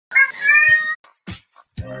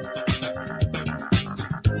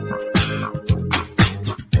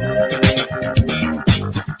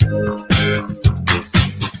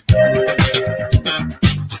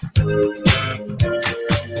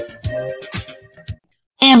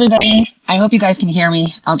Hey everybody, I hope you guys can hear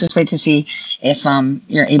me. I'll just wait to see if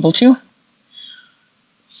you're able to.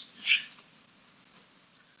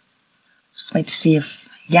 Just wait to see if,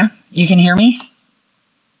 yeah, you can hear me.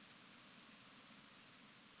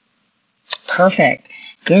 Perfect.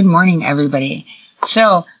 Good morning, everybody.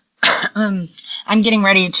 So I'm getting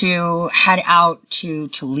ready to head out to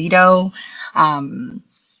Toledo.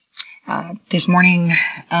 This morning,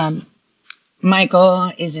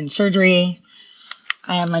 Michael is in surgery.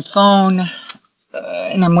 I have my phone,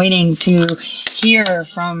 and I'm waiting to hear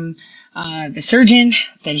from the surgeon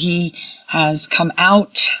that he has come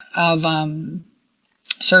out of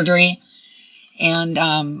surgery. And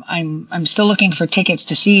I'm still looking for tickets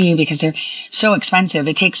to see because they're so expensive.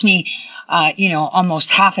 It takes me, almost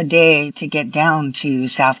half a day to get down to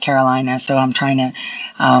South Carolina. So I'm trying to,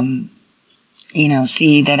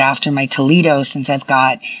 see that after my Toledo, since I've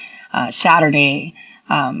got Saturday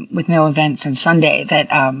with no events and Sunday,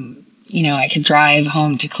 that I could drive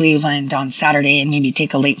home to Cleveland on Saturday and maybe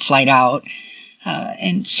take a late flight out.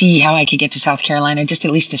 And see how I could get to South Carolina, just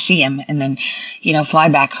at least to see him, and then, fly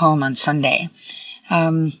back home on Sunday.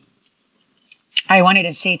 I wanted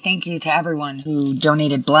to say thank you to everyone who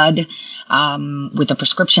donated blood with the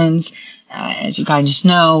prescriptions. As you guys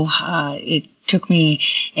know, it took me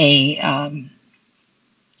a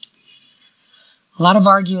lot of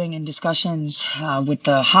arguing and discussions with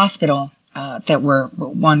the hospital that were,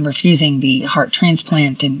 one, refusing the heart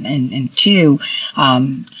transplant, and two,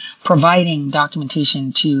 providing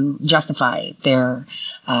documentation to justify their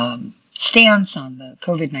stance on the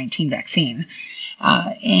COVID-19 vaccine.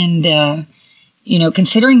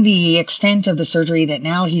 Considering the extent of the surgery that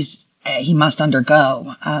now he must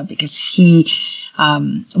undergo, because he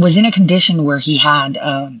was in a condition where he had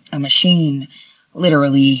a machine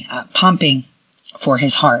literally pumping for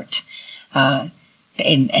his heart.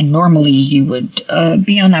 And normally you would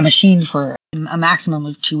be on that machine for a maximum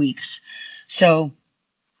of 2 weeks. So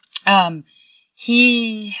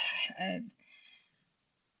he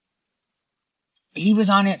was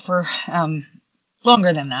on it for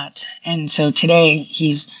longer than that. And so today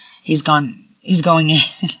he's gone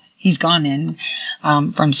in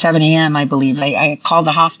from 7 a.m. I believe. I called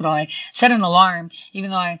the hospital. I set an alarm,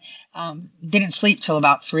 even though I didn't sleep till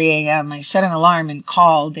about 3 a.m. I set an alarm and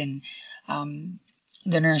called, and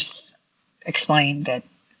the nurse explained that,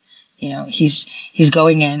 he's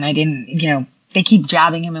going in. I didn't, they keep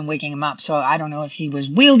jabbing him and waking him up. So I don't know if he was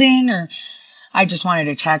wheeled in, or I just wanted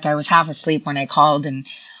to check. I was half asleep when I called, and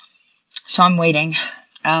so I'm waiting.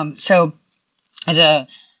 So the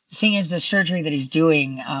thing is, the surgery that he's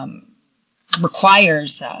doing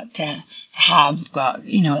requires to have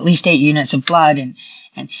at least 8 units of blood, and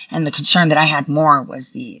the concern that I had more was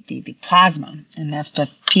the plasma and the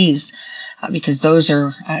FFPs, because those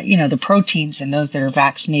are the proteins, and those that are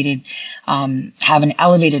vaccinated have an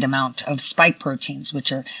elevated amount of spike proteins,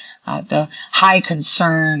 which are the high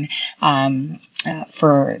concern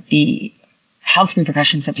for the health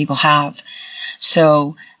repercussions that people have.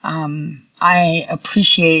 So I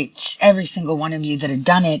appreciate every single one of you that had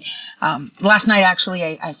done it. Last night, actually,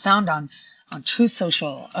 I found on Truth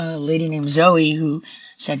Social a lady named Zoe who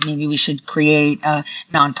said maybe we should create a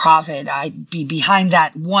nonprofit. I'd be behind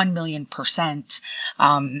that 1,000,000%.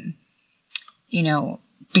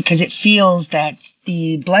 Because it feels that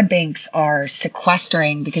the blood banks are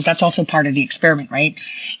sequestering, because that's also part of the experiment, right?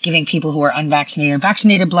 Giving people who are unvaccinated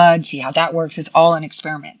vaccinated blood, see how that works. It's all an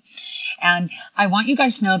experiment. And I want you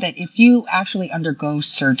guys to know that if you actually undergo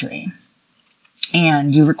surgery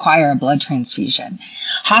and you require a blood transfusion,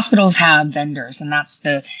 hospitals have vendors, and that's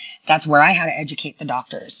where I had to educate the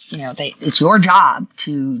doctors. It's your job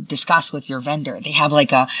to discuss with your vendor. They have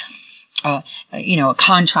like a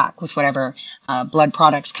contract with whatever blood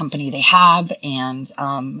products company they have, and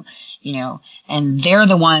and they're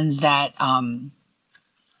the ones that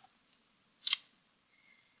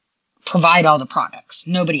provide all the products,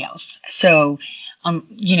 nobody else. So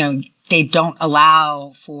they don't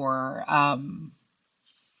allow for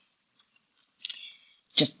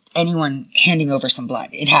just anyone handing over some blood.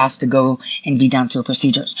 It has to go and be done through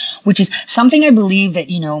procedures, which is something I believe that,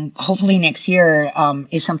 hopefully next year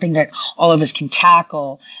is something that all of us can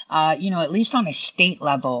tackle, at least on a state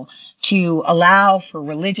level, to allow for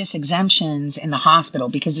religious exemptions in the hospital,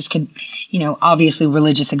 because this could, obviously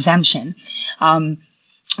religious exemption.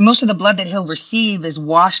 Most of the blood that he'll receive is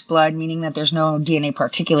washed blood, meaning that there's no DNA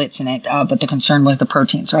particulates in it, but the concern was the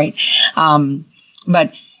proteins, right?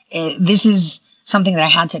 But this is something that I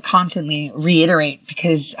had to constantly reiterate,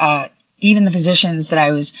 because even the physicians that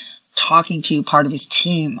I was talking to, part of his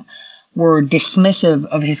team, were dismissive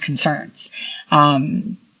of his concerns.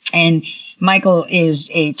 And Michael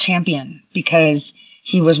is a champion because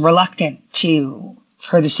he was reluctant to,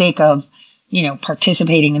 for the sake of,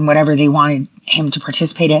 participating in whatever they wanted him to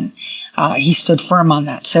participate in. He stood firm on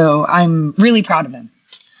that. So I'm really proud of him.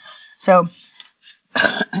 So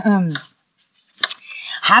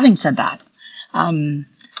having said that,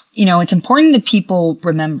 it's important that people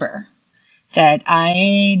remember that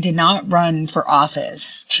I did not run for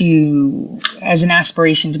office as an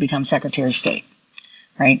aspiration to become Secretary of State,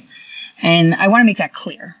 right? And I want to make that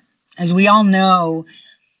clear. As we all know,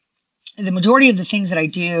 the majority of the things that I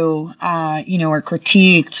do, are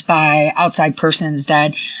critiqued by outside persons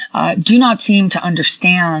that do not seem to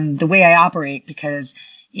understand the way I operate because,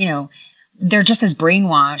 they're just as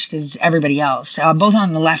brainwashed as everybody else, both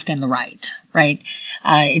on the left and the right, right?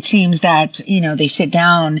 It seems that, they sit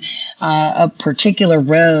down a particular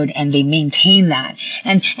road and they maintain that.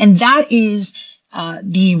 And that is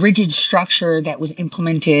the rigid structure that was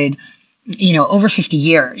implemented, over 50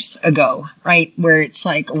 years ago, right? Where it's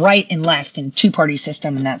like right and left and two-party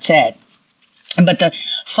system and that's it. But the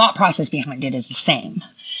thought process behind it is the same.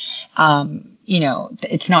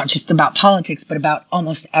 It's not just about politics, but about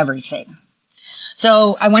almost everything.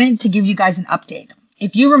 So I wanted to give you guys an update.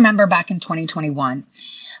 If you remember back in 2021,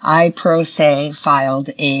 I pro se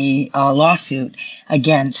filed a lawsuit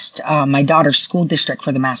against my daughter's school district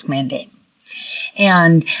for the mask mandate.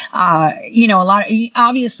 And,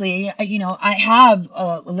 obviously, I have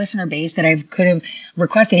a listener base that I could have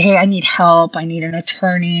requested, hey, I need help. I need an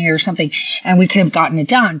attorney or something. And we could have gotten it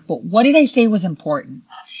done. But what did I say was important?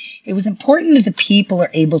 It was important that the people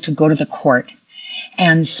are able to go to the court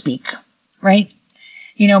and speak, right?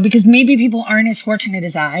 Because maybe people aren't as fortunate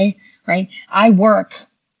as I, right? I work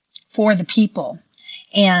for the people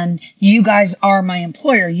and you guys are my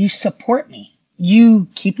employer. You support me. You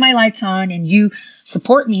keep my lights on and you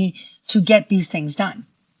support me to get these things done.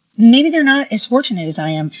 Maybe they're not as fortunate as I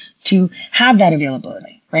am to have that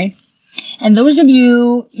availability, right? And those of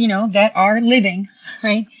you, that are living,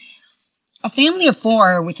 right? A family of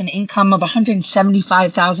four with an income of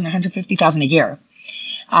 $175,000, $150,000 a year,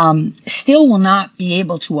 still will not be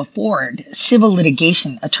able to afford civil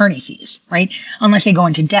litigation attorney fees, right? Unless they go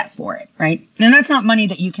into debt for it, right? And that's not money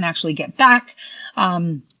that you can actually get back,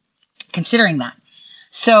 considering that.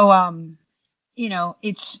 So,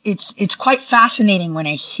 it's quite fascinating when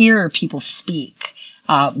I hear people speak,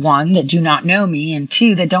 one, that do not know me, and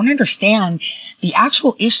two, that don't understand the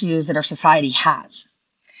actual issues that our society has.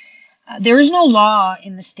 There is no law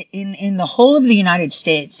in the whole of the United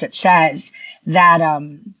States that says that,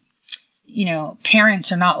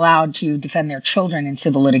 parents are not allowed to defend their children in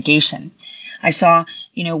civil litigation. I saw,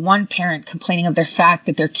 one parent complaining of the fact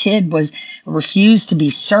that their kid was refused to be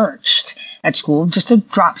searched at school, just a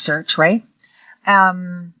drop search, right?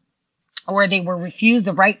 Or they were refused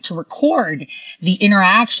the right to record the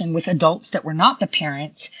interaction with adults that were not the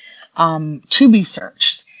parents, to be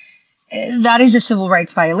searched. That is a civil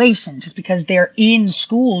rights violation. Just because they're in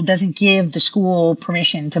school doesn't give the school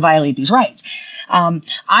permission to violate these rights.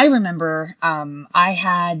 I remember I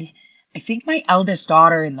had, I think, my eldest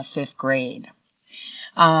daughter in the 5th grade.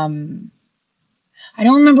 I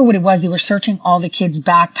don't remember what it was. They were searching all the kids'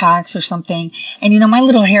 backpacks or something. And, my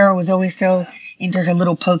little Hera was always so into her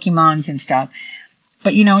little Pokemons and stuff.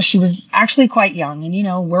 But, she was actually quite young.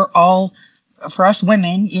 And, we're all, for us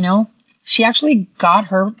women, she actually got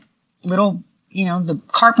her little, the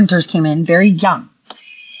carpenters came in very young.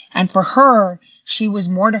 And for her, she was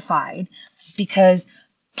mortified because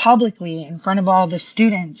publicly in front of all the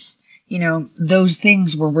students, those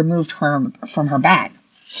things were removed from her bag.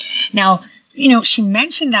 Now, she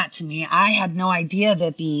mentioned that to me. I had no idea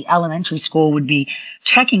that the elementary school would be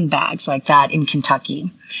checking bags like that in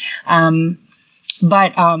Kentucky. I'm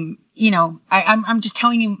just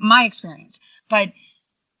telling you my experience. But,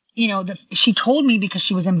 she told me because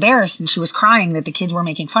she was embarrassed and she was crying that the kids were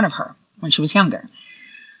making fun of her when she was younger.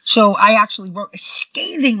 So I actually wrote a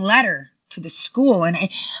scathing letter to the school, and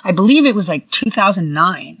I believe it was like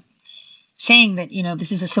 2009, saying that,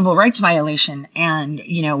 this is a civil rights violation and,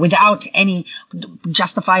 without any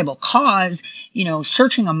justifiable cause,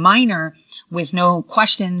 searching a minor with no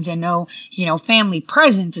questions and no, family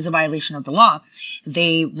present is a violation of the law.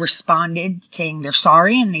 They responded saying they're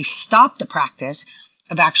sorry and they stopped the practice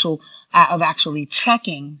of actually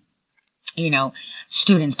checking,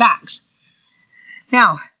 students' bags.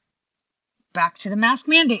 Now, back to the mask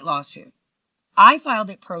mandate lawsuit. I filed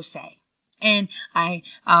it pro se. And I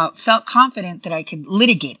felt confident that I could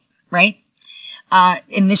litigate it, right?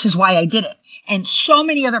 And this is why I did it. And so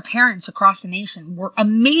many other parents across the nation were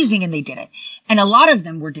amazing and they did it. And a lot of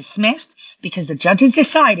them were dismissed because the judges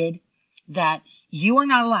decided that, you are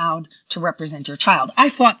not allowed to represent your child. I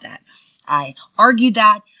fought that. I argued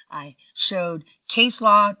that. I showed case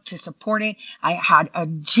law to support it. I had a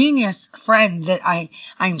genius friend that I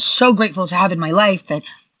am so grateful to have in my life that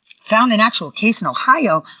found an actual case in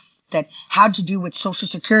Ohio that had to do with Social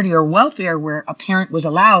Security or welfare, where a parent was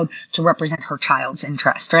allowed to represent her child's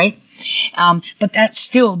interest, right? But that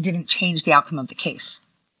still didn't change the outcome of the case.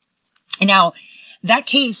 And now, that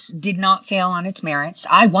case did not fail on its merits.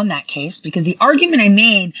 I won that case because the argument I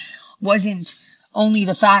made wasn't only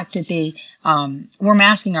the fact that they were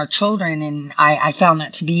masking our children, and I found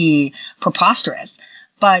that to be preposterous.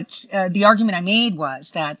 But the argument I made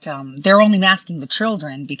was that they're only masking the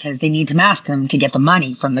children because they need to mask them to get the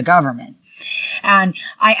money from the government. And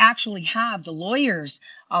I actually have the lawyers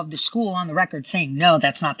of the school on the record saying, no,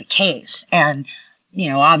 that's not the case. And,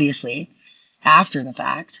 obviously, after the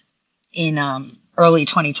fact, in early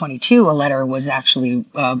 2022, a letter was actually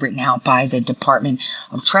written out by the Department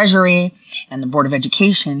of Treasury and the Board of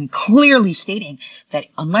Education, clearly stating that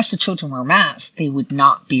unless the children were masked, they would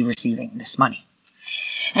not be receiving this money.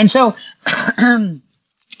 And so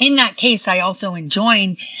in that case, I also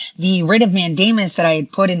enjoined the writ of mandamus that I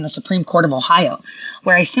had put in the Supreme Court of Ohio,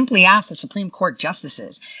 where I simply asked the Supreme Court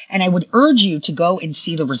justices, and I would urge you to go and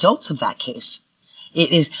see the results of that case.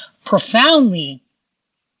 It is profoundly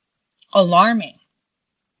alarming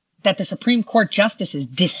that the Supreme Court justices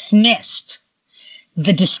dismissed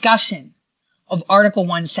the discussion of Article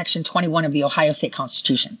 1, Section 21 of the Ohio State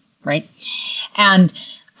Constitution, right? And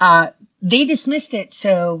they dismissed it.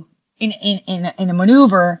 So in a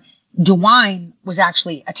maneuver, DeWine was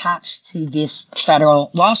actually attached to this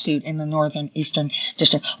federal lawsuit in the Northern Eastern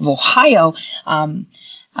District of Ohio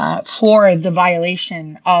for the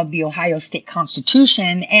violation of the Ohio State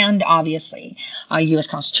Constitution and obviously U.S.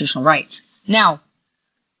 constitutional rights. Now,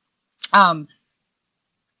 while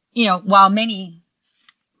many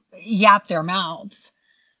yap their mouths,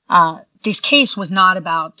 this case was not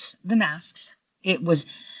about the masks. It was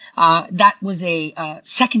that was a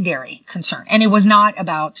secondary concern, and it was not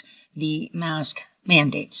about the mask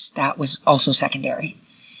mandates. That was also secondary.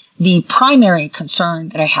 The primary concern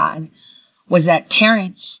that I had was that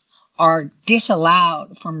parents are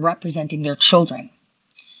disallowed from representing their children.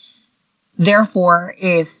 Therefore,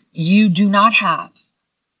 if you do not have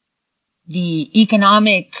the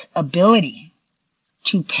economic ability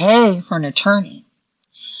to pay for an attorney,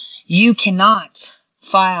 you cannot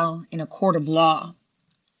file in a court of law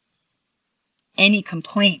any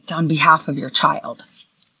complaint on behalf of your child.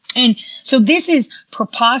 And so this is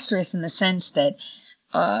preposterous in the sense that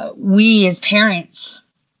we as parents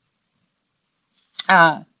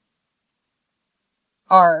are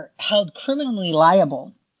held criminally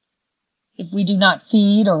liable if we do not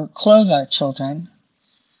feed or clothe our children.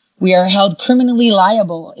 We are held criminally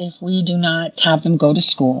liable if we do not have them go to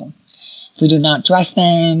school, if we do not dress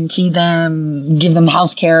them, feed them, give them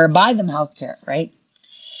health care, buy them health care, right?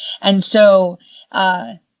 And so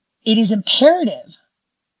it is imperative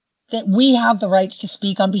that we have the rights to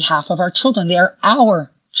speak on behalf of our children. They are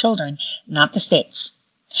our children, not the state's.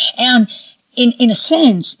 And in a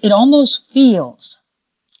sense, it almost feels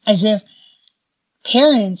as if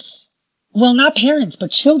parents, well, not parents,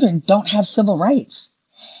 but children don't have civil rights.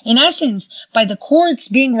 In essence, by the courts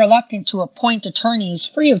being reluctant to appoint attorneys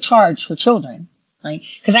free of charge for children, right?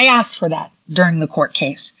 Because I asked for that during the court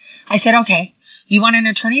case. I said, okay, you want an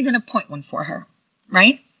attorney? Then appoint one for her,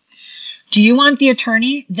 right? Do you want the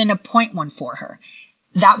attorney? Then appoint one for her.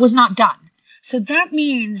 That was not done. So that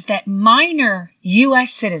means that minor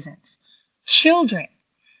U.S. citizens, children,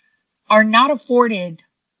 are not afforded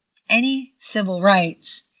any civil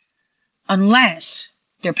rights unless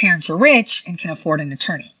their parents are rich and can afford an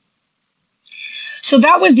attorney. So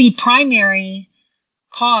that was the primary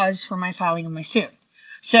cause for my filing of my suit.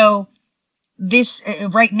 So this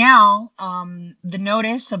right now, the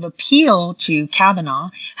notice of appeal to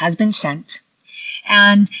Kavanaugh has been sent,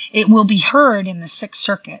 and it will be heard in the Sixth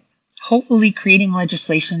Circuit, hopefully creating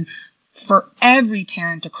legislation for every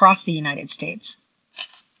parent across the United States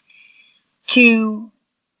to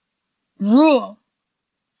rule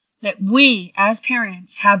that we as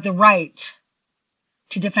parents have the right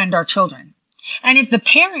to defend our children. And if the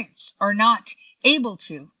parents are not able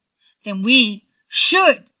to, then we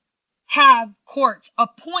should have courts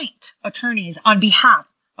appoint attorneys on behalf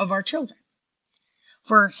of our children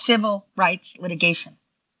for civil rights litigation.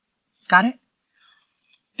 Got it?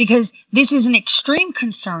 Because this is an extreme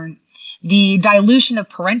concern, the dilution of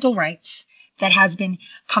parental rights that has been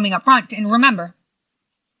coming up front. And remember,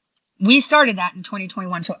 we started that in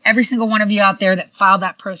 2021. So every single one of you out there that filed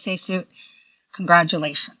that pro se suit,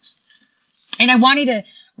 congratulations. And I wanted to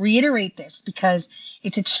reiterate this because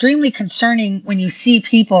it's extremely concerning when you see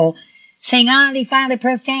people saying, they filed it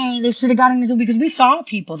pro se, they should have gotten it, because we saw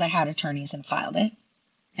people that had attorneys and filed it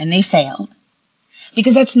and they failed.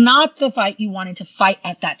 Because that's not the fight you wanted to fight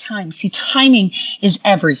at that time. See, timing is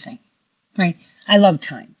everything, right? I love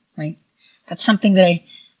time, right? That's something that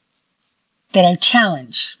I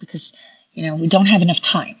challenge because, we don't have enough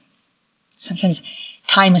time. Sometimes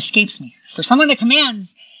time escapes me. For someone that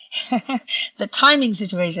commands the timing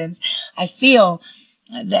situations, I feel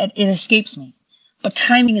that it escapes me. But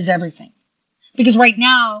timing is everything. Because right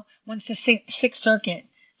now, once the Sixth Circuit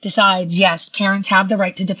decides, yes, parents have the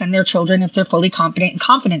right to defend their children if they're fully competent and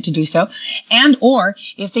confident to do so, and or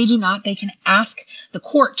if they do not, they can ask the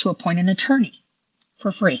court to appoint an attorney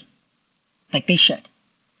for free, like they should,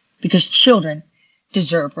 because children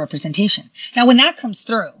deserve representation. Now, when that comes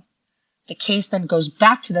through, the case then goes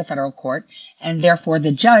back to the federal court, and therefore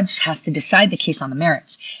the judge has to decide the case on the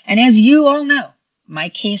merits. And as you all know, my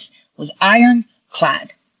case was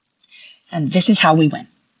ironclad, and this is how we win.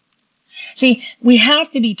 See, we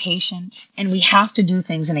have to be patient and we have to do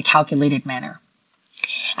things in a calculated manner.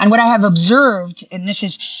 And what I have observed, and this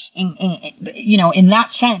is in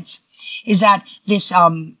that sense, is that this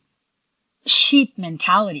sheep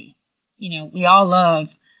mentality, we all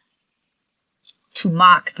love to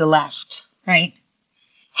mock the left, right?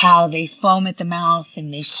 How they foam at the mouth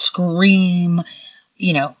and they scream,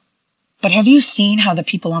 but have you seen how the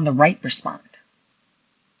people on the right respond?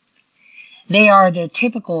 They are the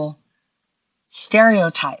typical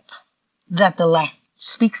stereotype that the left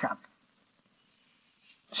speaks of.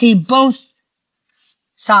 See, both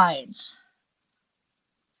sides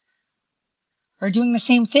are doing the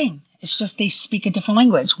same thing. It's just they speak a different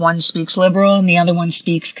language. One speaks liberal and the other one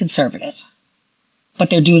speaks conservative. But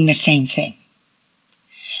they're doing the same thing.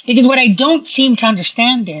 Because what I don't seem to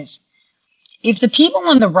understand is, if the people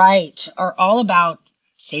on the right are all about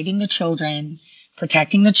saving the children,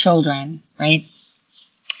 protecting the children, right?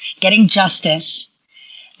 Getting justice,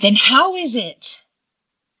 then how is it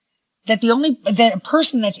that that a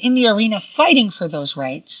person that's in the arena fighting for those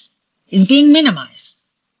rights is being minimized?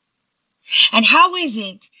 And how is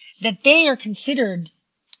it that they are considered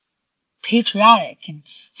patriotic and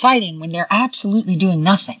fighting when they're absolutely doing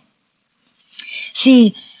nothing?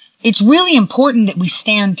 See, it's really important that we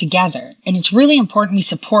stand together, and it's really important we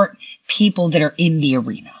support people that are in the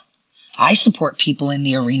arena. I support people in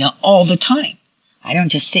the arena all the time. I don't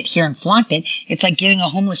just sit here and flaunt it. It's like giving a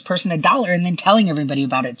homeless person $1 and then telling everybody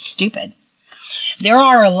about it. It's stupid. There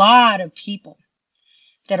are a lot of people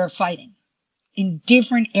that are fighting in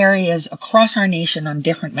different areas across our nation on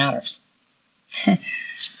different matters.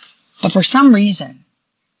 But for some reason,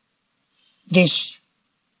 this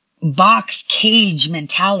box cage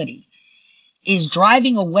mentality is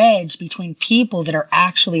driving a wedge between people that are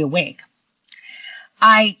actually awake.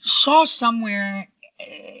 I saw somewhere,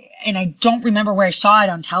 and I don't remember where I saw it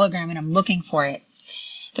on Telegram, and I'm looking for it.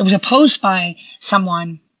 There was a post by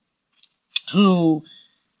someone who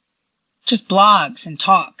just blogs and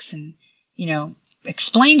talks and,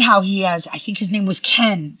 explained how he has, I think his name was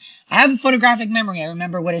Ken. I have a photographic memory. I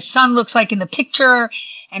remember what his son looks like in the picture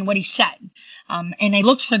and what he said. And I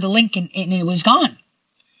looked for the link and it was gone.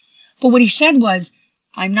 But what he said was,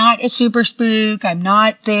 I'm not a super spook. I'm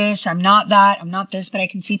not this. I'm not that. I'm not this, but I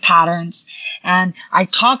can see patterns. And I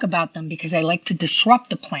talk about them because I like to disrupt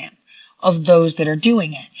the plan of those that are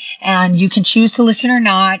doing it. And you can choose to listen or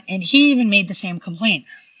not. And he even made the same complaint.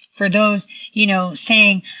 For those,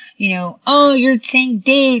 saying, oh, you're saying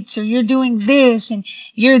dates or you're doing this and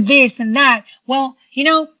you're this and that. Well,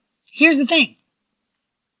 here's the thing.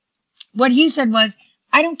 What he said was,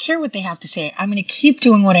 I don't care what they have to say. I'm going to keep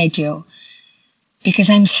doing what I do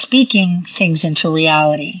because I'm speaking things into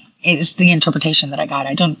reality. It's the interpretation that I got.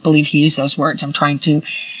 I don't believe he used those words. I'm trying to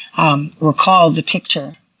recall the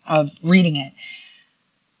picture of reading it.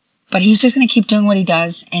 But he's just going to keep doing what he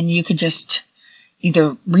does, and you could just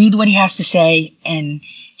either read what he has to say and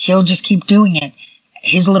he'll just keep doing it,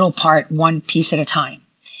 his little part, one piece at a time,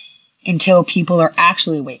 until people are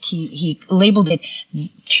actually awake. He labeled it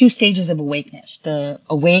 2 stages of awakeness. The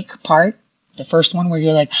awake part, the first one where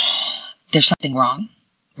you're like, there's something wrong,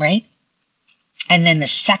 right? And then the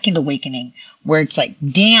second awakening where it's like,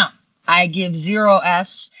 damn, I give 0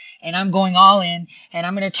 Fs and I'm going all in and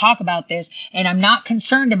I'm going to talk about this and I'm not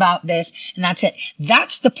concerned about this. And that's it.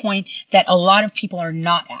 That's the point that a lot of people are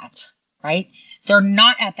not at, right? They're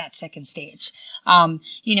not at that second stage.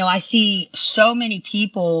 I see so many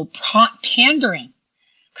people pandering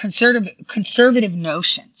conservative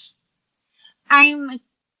notions. I'm a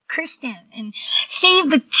Christian and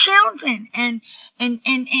save the children and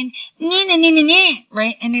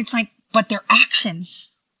right? And it's like, but their actions,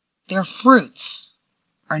 their fruits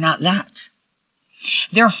are not that.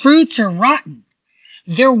 Their fruits are rotten.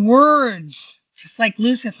 Their words, just like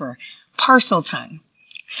Lucifer, Parseltongue,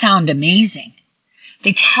 sound amazing.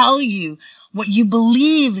 They tell you what you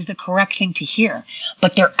believe is the correct thing to hear,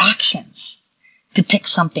 but their actions depict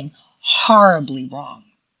something horribly wrong.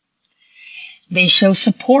 They show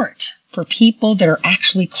support for people that are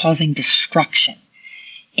actually causing destruction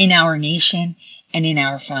in our nation and in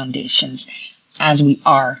our foundations as we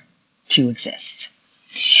are to exist.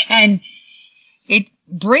 And it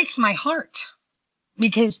breaks my heart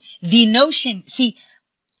because the notion, see,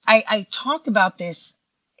 I talked about this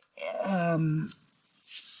on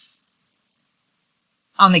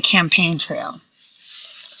the campaign trail.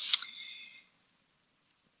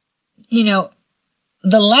 You know,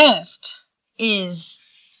 the left is,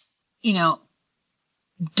 you know,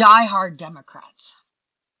 diehard Democrats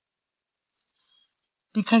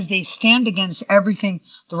because they stand against everything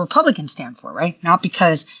the Republicans stand for, right? Not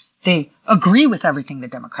because they agree with everything the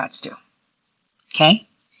Democrats do. Okay?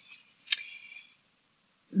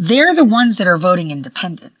 They're the ones that are voting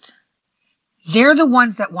independent. They're the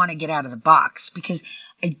ones that want to get out of the box because,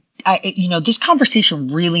 you know, this conversation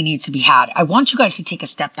really needs to be had. I want you guys to take a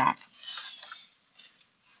step back.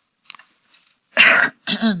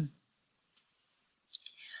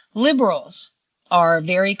 Liberals are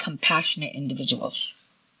very compassionate individuals.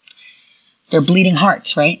 They're bleeding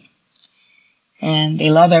hearts, right? And they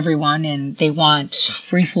love everyone and they want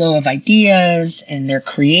free flow of ideas and they're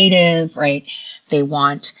creative, right? They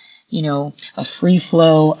want, you know, a free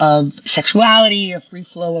flow of sexuality, a free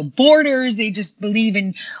flow of borders. They just believe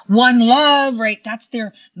in one love, right? That's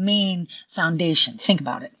their main foundation. Think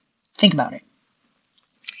about it. Think about it.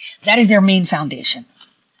 That is their main foundation.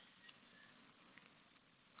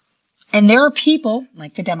 And there are people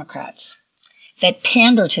like the Democrats that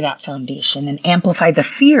pander to that foundation and amplify the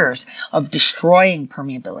fears of destroying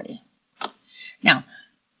permeability. Now,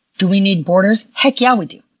 do we need borders? Heck yeah, we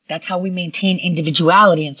do. That's how we maintain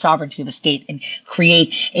individuality and sovereignty of the state and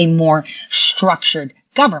create a more structured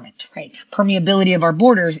government, right? Permeability of our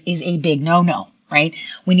borders is a big no-no, right?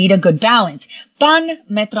 We need a good balance. Pan,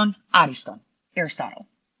 metron, ariston, Aristotle,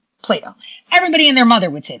 Plato. Everybody and their mother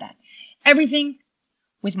would say that. Everything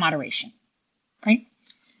with moderation, right?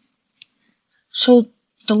 So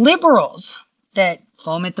the liberals that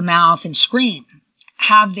foam at the mouth and scream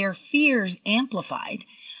have their fears amplified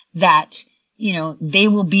that, you know, they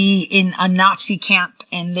will be in a Nazi camp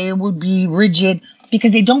and they would be rigid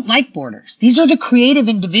because they don't like borders. These are the creative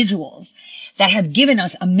individuals that have given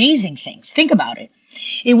us amazing things. Think about it.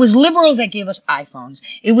 It was liberals that gave us iPhones.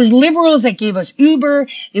 It was liberals that gave us Uber.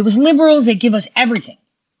 It was liberals that give us everything.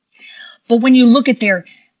 But when you look at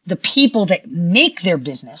the people that make their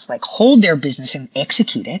business, like hold their business and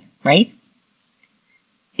execute it, right?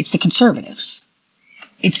 It's the conservatives.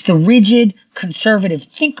 It's the rigid conservative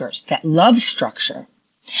thinkers that love structure,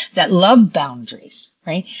 that love boundaries,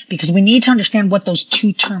 right? Because we need to understand what those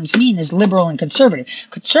two terms mean as liberal and conservative.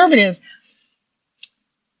 Conservatives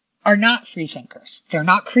are not free thinkers. They're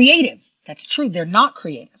not creative. That's true. They're not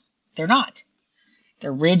creative. They're not.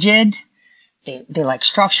 They're rigid. They like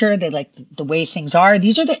structure. They like the way things are.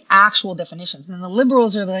 These are the actual definitions. And the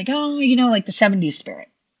liberals are like, oh, you know, like the 70s spirit.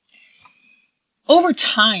 Over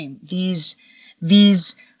time, these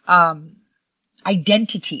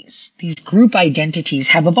identities, these group identities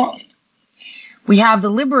have evolved. We have the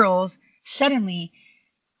liberals suddenly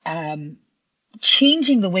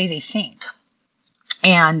changing the way they think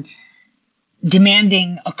and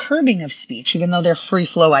demanding a curbing of speech, even though they're free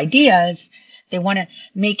flow ideas. They want to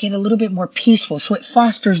make it a little bit more peaceful, so it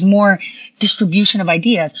fosters more distribution of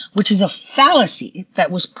ideas, which is a fallacy that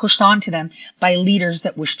was pushed onto them by leaders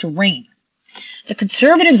that wish to reign. The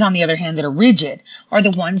conservatives, on the other hand, that are rigid, are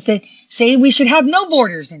the ones that say we should have no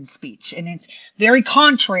borders in speech, and it's very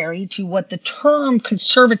contrary to what the term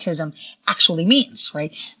conservatism actually means,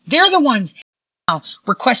 right? They're the ones now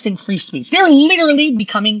requesting free speech. They're literally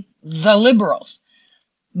becoming the liberals,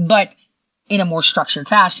 but in a more structured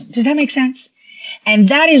fashion. Does that make sense? And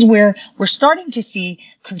that is where we're starting to see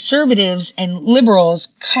conservatives and liberals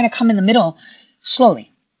kind of come in the middle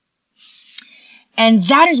slowly. And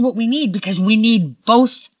that is what we need, because we need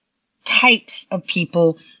both types of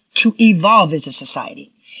people to evolve as a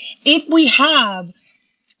society. If we have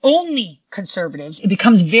only conservatives, it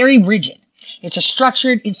becomes very rigid. It's a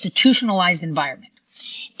structured, institutionalized environment.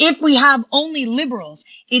 If we have only liberals,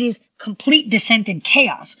 it is complete dissent and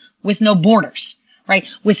chaos with no borders, right?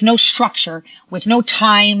 With no structure, with no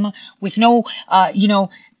time, with no,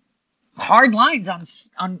 hard lines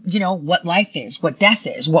on what life is, what death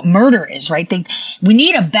is, what murder is, right? We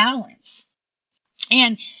need a balance.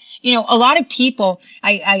 And a lot of people,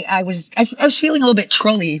 I was feeling a little bit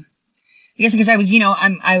trolly, I guess, because I was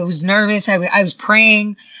I was nervous, I was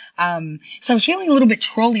praying, so I was feeling a little bit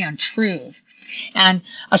trolly on truth. And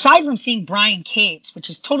aside from seeing Brian Cates, which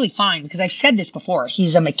is totally fine, because I've said this before,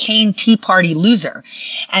 he's a McCain Tea Party loser,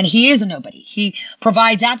 and he is a nobody. He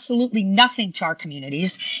provides absolutely nothing to our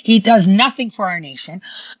communities. He does nothing for our nation.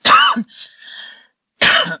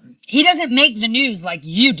 He doesn't make the news like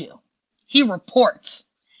you do. He reports.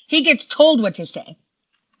 He gets told what to say.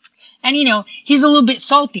 And, he's a little bit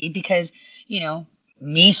salty because,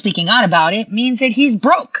 me speaking out about it means that he's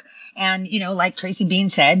broke. And, like Tracy Bean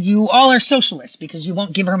said, you all are socialists because you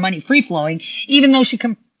won't give her money free flowing, even though she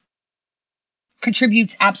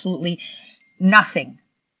contributes absolutely nothing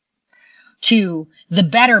to the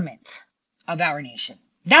betterment of our nation.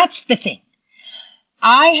 That's the thing.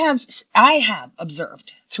 I have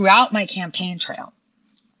observed throughout my campaign trail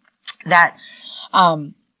that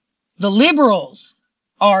the liberals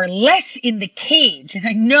are less in the cage, and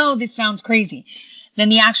I know this sounds crazy, than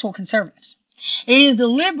the actual conservatives. It is the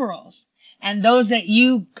liberals and those that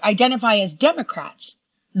you identify as Democrats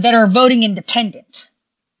that are voting independent,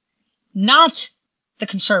 not the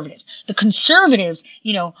conservatives. The conservatives,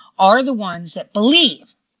 are the ones that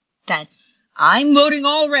believe that I'm voting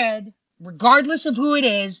all red, regardless of who it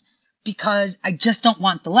is, because I just don't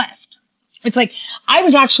want the left. It's like, I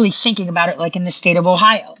was actually thinking about it like in the state of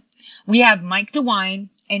Ohio. We have Mike DeWine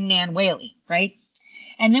and Nan Whaley, right?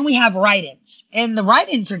 And then we have write-ins, and the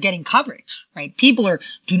write-ins are getting coverage, right? People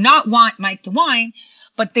do not want Mike DeWine,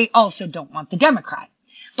 but they also don't want the Democrat.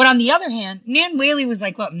 But on the other hand, Nan Whaley was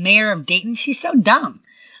like, mayor of Dayton? She's so dumb.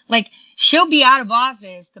 Like, she'll be out of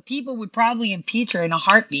office. The people would probably impeach her in a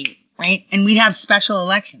heartbeat, right? And we'd have special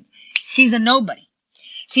elections. She's a nobody.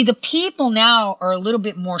 See, the people now are a little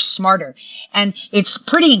bit more smarter, and it's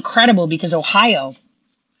pretty incredible because Ohio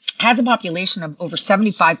has a population of over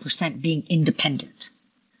 75% being independent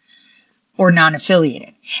or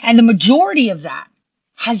non-affiliated. And the majority of that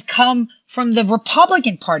has come from the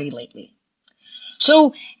Republican Party lately.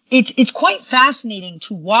 So it's quite fascinating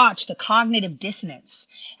to watch the cognitive dissonance.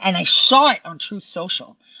 And I saw it on Truth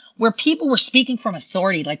Social, where people were speaking from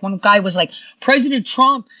authority. Like one guy was like, President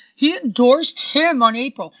Trump, he endorsed him on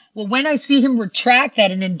April. Well, when I see him retract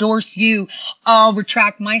that and endorse you, I'll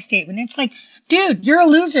retract my statement. It's like, dude, you're a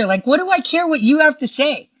loser. Like, what do I care what you have to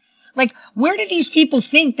say? Like, where do these people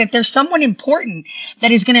think that there's someone important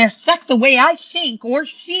that is going to affect the way I think or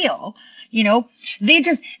feel?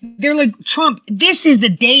 They're like, Trump, this is the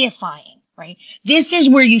deifying, right? This is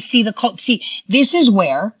where you see the cult. See, this is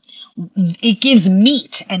where it gives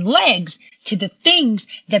meat and legs to the things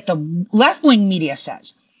that the left-wing media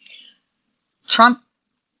says. Trump,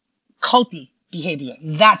 culty behavior.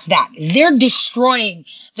 That's that. They're destroying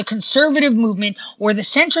the conservative movement or the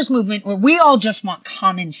centrist movement where we all just want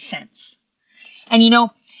common sense. And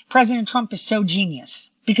President Trump is so genius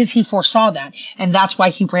because he foresaw that. And that's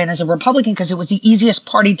why he ran as a Republican, because it was the easiest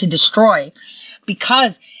party to destroy,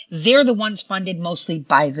 because they're the ones funded mostly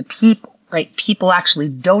by the people, right? People actually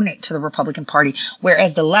donate to the Republican Party,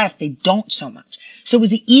 whereas the left, they don't so much. So it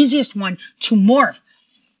was the easiest one to morph.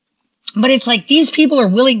 But it's like these people are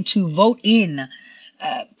willing to vote in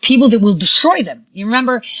people that will destroy them. You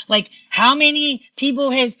remember, like, how many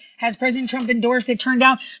people has President Trump endorsed that turned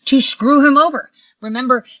out to screw him over?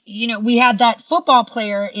 Remember, we had that football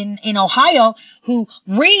player in Ohio who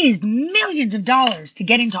raised millions of dollars to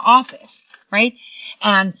get into office, right?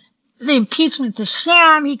 And the impeachment's a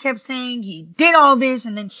sham. He kept saying he did all this.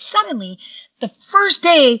 And then suddenly, the first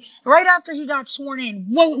day, right after he got sworn in,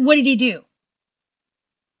 what did he do?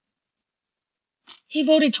 He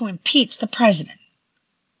voted to impeach the president.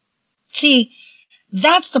 See,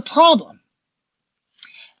 that's the problem.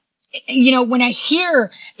 When I hear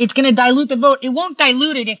it's going to dilute the vote, it won't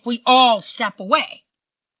dilute it if we all step away.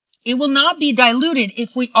 It will not be diluted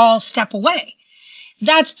if we all step away.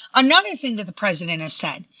 That's another thing that the president has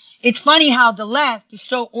said. It's funny how the left is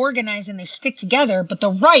so organized and they stick together, but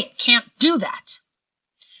the right can't do that.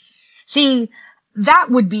 See, that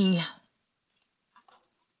would be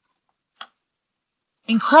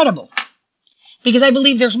incredible, because I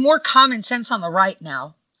believe there's more common sense on the right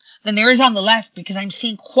now than there is on the left, because I'm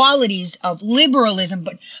seeing qualities of liberalism,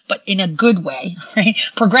 but in a good way, right?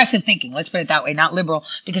 Progressive thinking, let's put it that way, not liberal,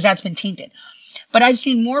 because that's been tainted. But I've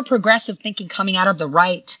seen more progressive thinking coming out of the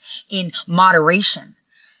right in moderation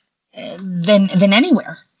than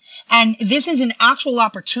anywhere. And this is an actual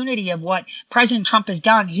opportunity of what President Trump has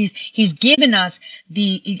done. He's given us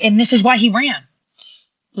and this is why he ran.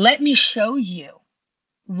 Let me show you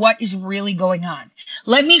what is really going on.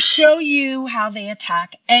 Let me show you how they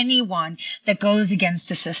attack anyone that goes against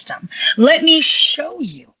the system. Let me show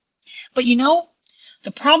you. But you know,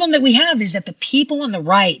 the problem that we have is that the people on the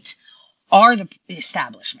right are the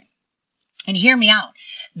establishment. And hear me out.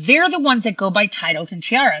 They're the ones that go by titles and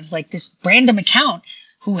tiaras, like this random account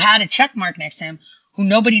who had a check mark next to him, who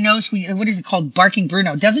nobody knows what is it called? Barking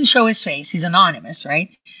Bruno. Doesn't show his face. He's anonymous, right?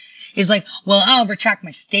 Is like, well, I'll retract my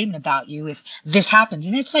statement about you if this happens.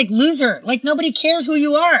 And it's like, loser, like nobody cares who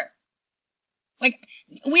you are. Like,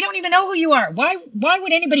 we don't even know who you are. Why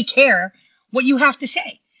would anybody care what you have to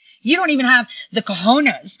say? You don't even have the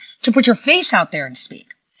cojones to put your face out there and speak.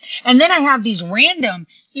 And then I have these random,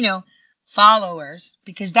 followers,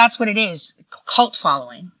 because that's what it is, cult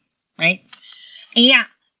following, right? And yeah,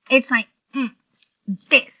 it's like,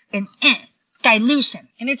 this and dilution.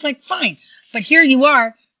 And it's like, fine. But here you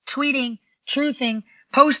are, tweeting, truthing,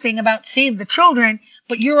 posting about Save the Children,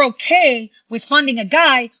 but you're okay with funding a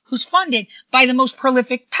guy who's funded by the most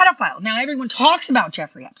prolific pedophile. Now, everyone talks about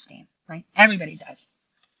Jeffrey Epstein, right? Everybody does.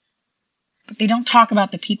 But they don't talk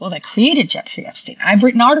about the people that created Jeffrey Epstein. I've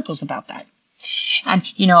written articles about that. And,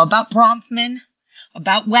 about Bronfman,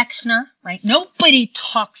 about Wexner, right? Nobody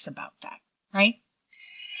talks about that, right?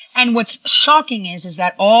 And what's shocking is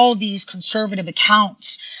that all these conservative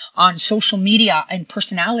accounts on social media and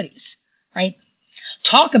personalities, right,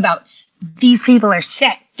 talk about these people are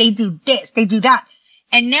sick, they do this, they do that.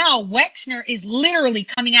 And now Wexner is literally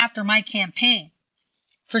coming after my campaign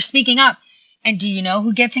for speaking up. And do you know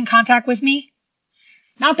who gets in contact with me?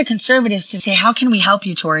 Not the conservatives to say, how can we help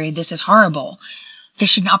you, Tori? This is horrible. This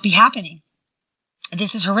should not be happening.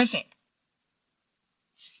 This is horrific.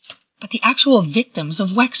 But the actual victims of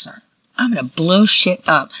Wexner. I'm going to blow shit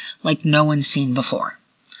up like no one's seen before.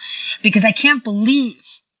 Because I can't believe,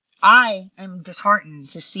 I am disheartened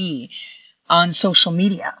to see on social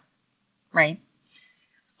media, right,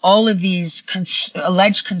 all of these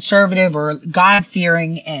alleged conservative or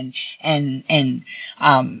God-fearing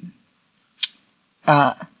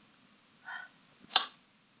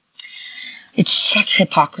it's such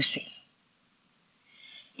hypocrisy.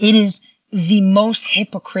 It is the most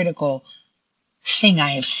hypocritical thing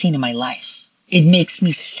I have seen in my life. It makes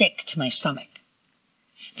me sick to my stomach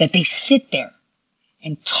that they sit there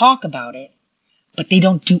and talk about it, but they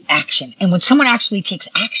don't do action. And when someone actually takes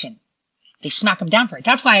action, they smack them down for it.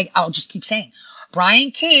 That's why I'll just keep saying,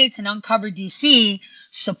 Brian Cates and Uncover DC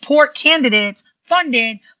support candidates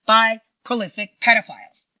funded by prolific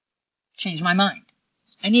pedophiles. Changed my mind.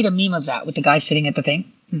 I need a meme of that with the guy sitting at the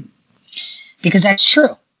thing. Because that's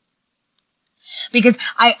true. Because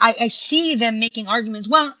I see them making arguments.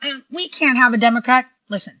 Well, we can't have a Democrat.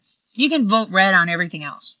 Listen, you can vote red on everything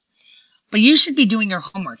else. But you should be doing your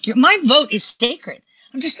homework. My vote is sacred.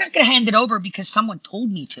 I'm just not going to hand it over because someone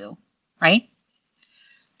told me to, right?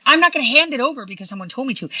 I'm not going to hand it over because someone told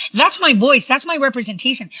me to. That's my voice. That's my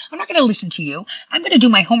representation. I'm not going to listen to you. I'm going to do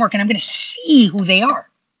my homework and I'm going to see who they are.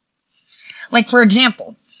 Like, for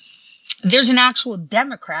example, there's an actual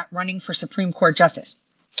Democrat running for Supreme Court Justice.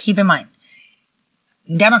 Keep in mind,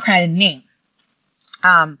 Democrat in name.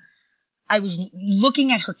 I was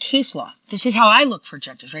looking at her case law. This is how I look for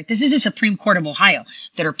judges, right? This is the Supreme Court of Ohio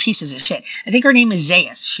that are pieces of shit. I think her name is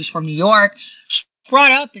Zayas. She's from New York. She's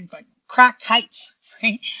brought up in crack heights,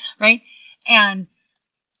 right? And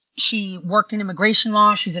she worked in immigration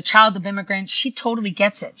law. She's a child of immigrants. She totally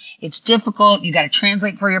gets it. It's difficult. You got to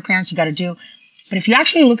translate for your parents. You got to do. But if you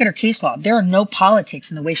actually look at her case law, there are no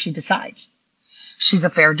politics in the way she decides. She's a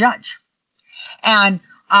fair judge. And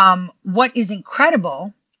what is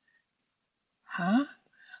incredible...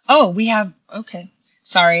 Oh, we have, okay.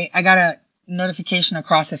 Sorry, I got a notification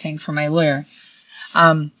across the thing from my lawyer.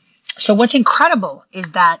 So what's incredible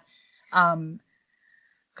is that, God,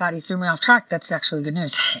 he threw me off track. That's actually good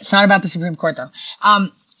news. It's not about the Supreme Court, though.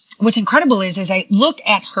 What's incredible is I look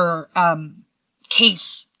at her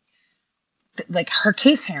case, like her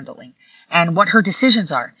case handling and what her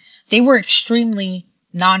decisions are. They were extremely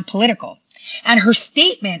non-political. And her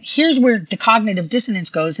statement, here's where the cognitive dissonance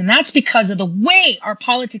goes, and that's because of the way our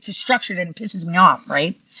politics is structured, and it pisses me off,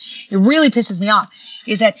 right? It really pisses me off,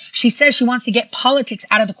 is that she says she wants to get politics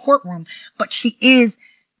out of the courtroom, but she is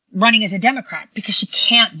running as a Democrat because she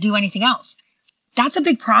can't do anything else. That's a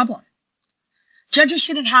big problem. Judges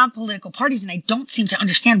shouldn't have political parties, and I don't seem to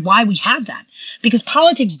understand why we have that, because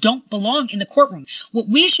politics don't belong in the courtroom. What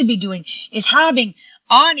we should be doing is having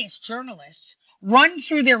honest journalists run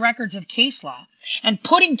through their records of case law and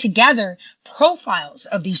putting together profiles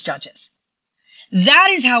of these judges. That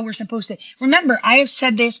is how we're supposed to. Remember, I have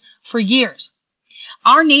said this for years.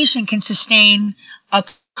 Our nation can sustain a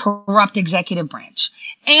corrupt executive branch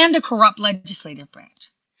and a corrupt legislative branch.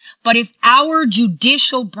 But if our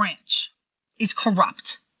judicial branch is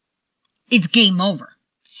corrupt, it's game over.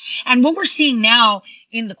 And what we're seeing now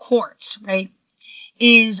in the courts, right,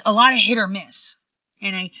 is a lot of hit or miss.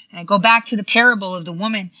 And I go back to the parable of the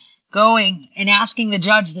woman going and asking the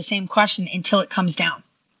judge the same question until it comes down.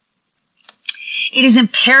 It is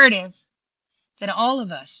imperative that all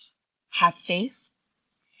of us have faith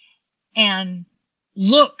and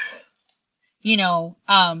look,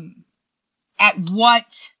 at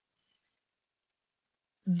what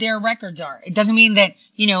their records are. It doesn't mean that,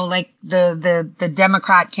 like the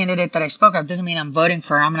Democrat candidate that I spoke of doesn't mean I'm voting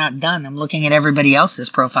for her. I'm not done. I'm looking at everybody else's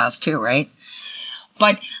profiles too, right?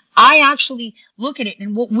 But I actually look at it,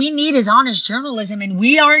 and what we need is honest journalism, and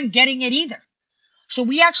we aren't getting it either. So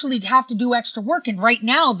we actually have to do extra work. And right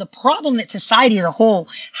now, the problem that society as a whole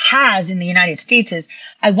has in the United States is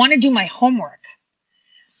I want to do my homework,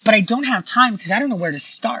 but I don't have time because I don't know where to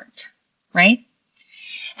start, right?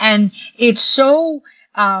 And it's so,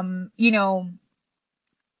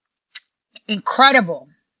 incredible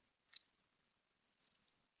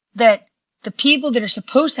that the people that are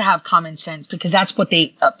supposed to have common sense, because that's what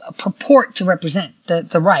they purport to represent,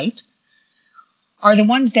 the right, are the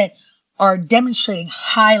ones that are demonstrating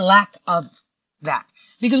high lack of that.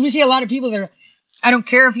 Because we see a lot of people that are, I don't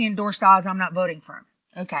care if he endorsed Oz, I'm not voting for him.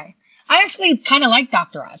 Okay. I actually kind of like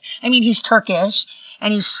Dr. Oz. I mean, he's Turkish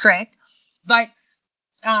and he's strict, but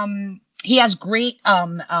he has great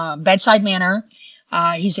bedside manner.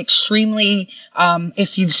 He's extremely,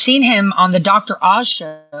 if you've seen him on the Dr. Oz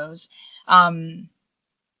shows,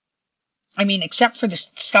 except for the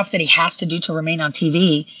stuff that he has to do to remain on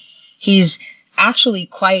TV, he's actually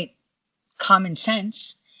quite common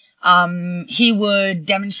sense. He would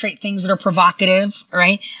demonstrate things that are provocative,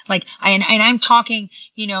 right? Like, and I'm talking,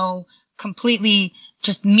 completely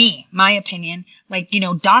just my opinion. Like,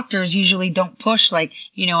 doctors usually don't push, like,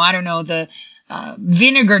 the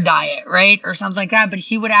vinegar diet, right? Or something like that. But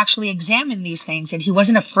he would actually examine these things, and he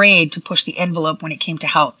wasn't afraid to push the envelope when it came to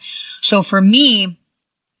health. So for me,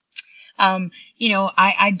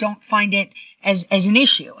 I don't find it as an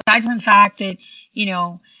issue. Aside from the fact that,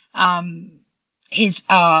 his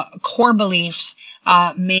core beliefs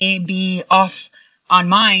may be off on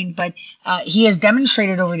mine, but he has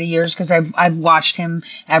demonstrated over the years, because I've watched him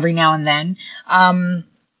every now and then,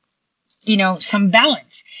 some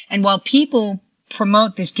balance. And while people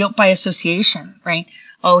promote this guilt by association, right?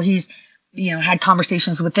 Oh, he's, had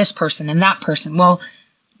conversations with this person and that person. Well,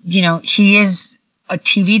 he is a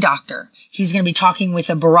TV doctor. He's going to be talking with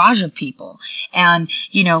a barrage of people, and,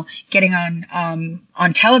 getting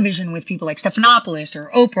on television with people like Stephanopoulos or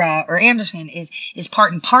Oprah or Anderson is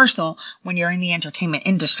part and parcel when you're in the entertainment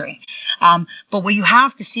industry. But what you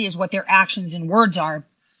have to see is what their actions and words are.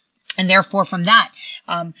 And therefore, from that,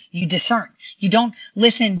 you discern. You don't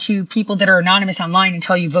listen to people that are anonymous online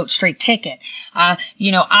until you vote straight ticket.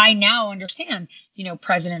 I now understand,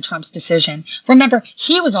 President Trump's decision. Remember,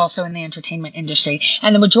 he was also in the entertainment industry.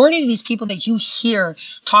 And the majority of these people that you hear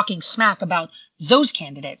talking smack about those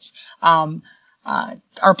candidates are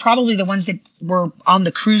probably the ones that were on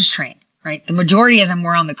the cruise train. Right. The majority of them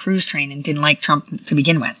were on the cruise train and didn't like Trump to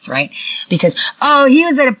begin with. Right. Because, he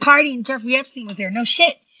was at a party and Jeffrey Epstein was there. No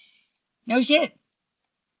shit.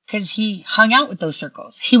 Because he hung out with those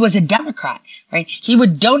circles. He was a Democrat, right? He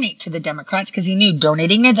would donate to the Democrats because he knew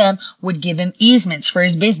donating to them would give him easements for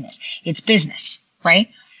his business. It's business, right?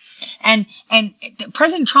 And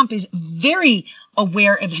President Trump is very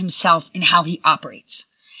aware of himself and how he operates.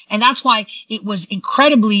 And that's why it was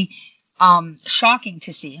incredibly shocking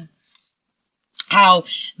to see how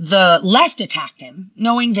the left attacked him,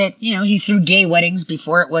 knowing that, he threw gay weddings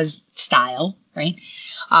before it was style, right?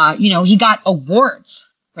 He got awards,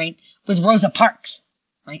 right, with Rosa Parks,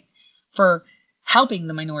 right, for helping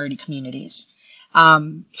the minority communities.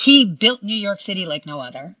 He built New York City like no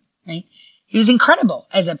other, right? He was incredible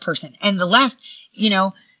as a person. And the left,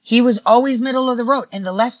 he was always middle of the road, and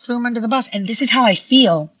the left threw him under the bus. And this is how I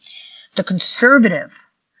feel the conservative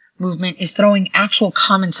movement is throwing actual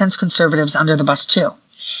common sense conservatives under the bus too,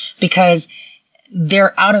 because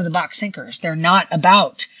they're out of the box thinkers. They're not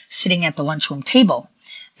about sitting at the lunchroom table.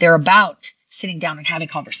 They're about sitting down and having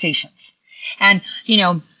conversations. And,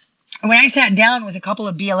 when I sat down with a couple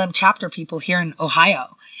of BLM chapter people here in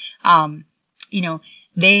Ohio,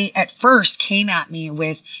 they at first came at me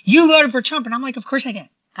with, you voted for Trump. And I'm like, of course I did.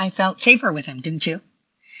 I felt safer with him, didn't you?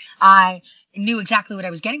 I knew exactly what I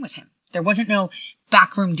was getting with him. There wasn't no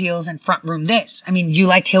backroom deals and front room this. I mean, you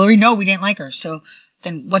liked Hillary? No, we didn't like her. So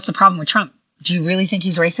then what's the problem with Trump? Do you really think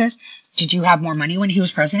he's racist? Did you have more money when he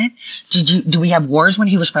was president? Do we have wars when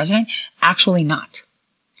he was president? Actually not.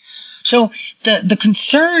 So the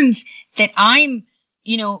concerns that I'm,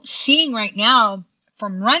 seeing right now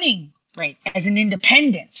from running, right, as an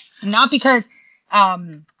independent, not because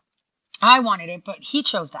I wanted it, but he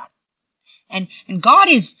chose that. And God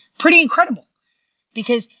is pretty incredible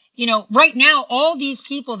because, right now, all these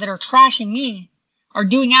people that are trashing me are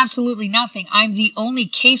doing absolutely nothing. I'm the only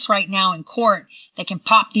case right now in court that can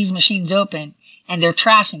pop these machines open, and they're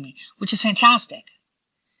trashing me, which is fantastic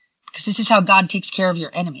because this is how God takes care of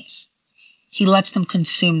your enemies. He lets them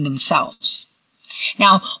consume themselves.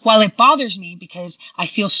 Now, while it bothers me because I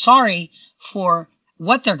feel sorry for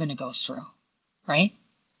what they're going to go through, right?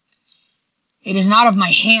 It is not of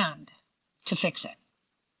my hand to fix it.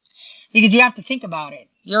 Because you have to think about it.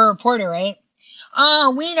 You're a reporter, right?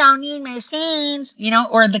 Oh, we don't need machines,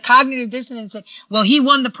 or the cognitive dissonance that, well, he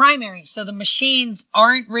won the primary, so the machines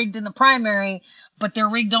aren't rigged in the primary, but they're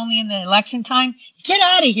rigged only in the election time. Get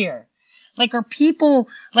out of here. Like, are people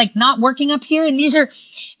not working up here? And these are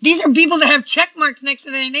people that have check marks next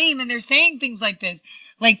to their name, and they're saying things like this.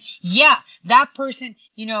 Like, yeah, that person,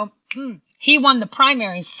 he won the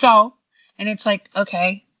primary, so, and it's like,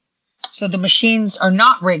 okay, so the machines are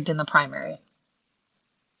not rigged in the primary.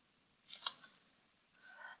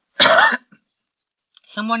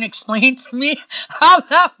 Someone explain to me how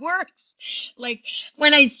that works. Like,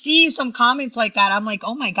 when I see some comments like that, I'm like,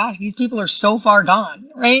 oh my gosh, these people are so far gone,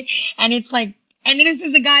 right? And it's like, and this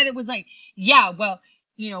is a guy that was like, yeah, well,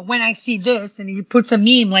 when I see this, and he puts a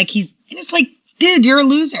meme and it's like, dude, you're a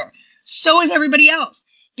loser. So is everybody else,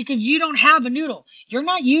 because you don't have a noodle. You're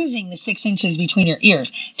not using the 6 inches between your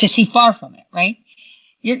ears to see far from it, right?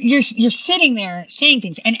 You're sitting there saying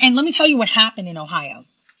things. And let me tell you what happened in Ohio.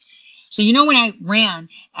 So, when I ran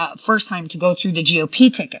first time to go through the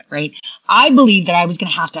GOP ticket, right, I believed that I was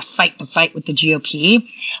going to have to fight the fight with the GOP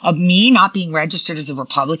of me not being registered as a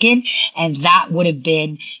Republican. And that would have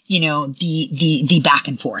been, the back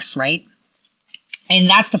and forth, right? And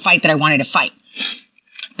that's the fight that I wanted to fight.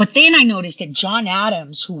 But then I noticed that John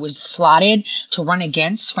Adams, who was slotted to run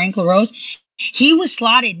against Frank LaRose, he was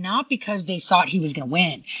slotted not because they thought he was going to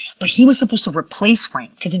win, but he was supposed to replace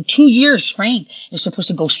Frank. Because in 2 years, Frank is supposed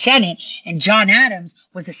to go Senate, and John Adams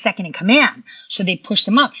was the second in command. So they pushed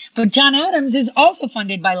him up. But John Adams is also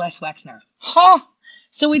funded by Les Wexner. Huh?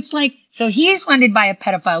 So it's like, so he's funded by a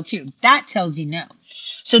pedophile too. That tells you no.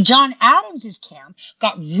 So John Adams's camp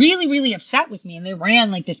got really, really upset with me, and they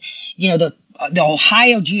ran like this, the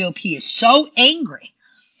Ohio GOP is so angry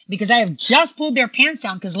because I have just pulled their pants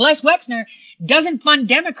down because Les Wexner doesn't fund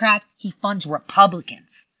Democrats. He funds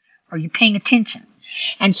Republicans. Are you paying attention?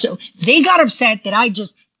 And so they got upset that I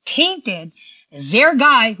just tainted their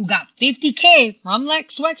guy who got $50K from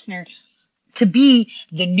Les Wexner to be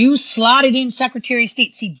the new slotted in Secretary of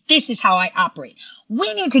State. See, this is how I operate.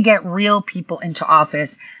 We need to get real people into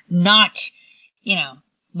office, not,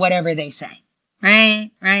 whatever they say.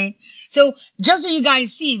 Right? So just so you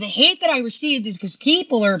guys see, the hate that I received is because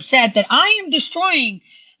people are upset that I am destroying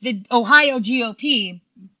the Ohio GOP.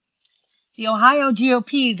 The Ohio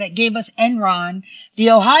GOP that gave us Enron. The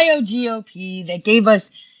Ohio GOP that gave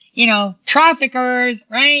us, traffickers,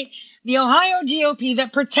 right? The Ohio GOP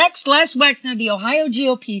that protects Les Wexner. The Ohio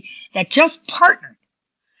GOP that just partnered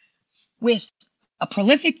with a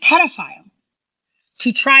prolific pedophile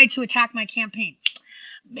to try to attack my campaign.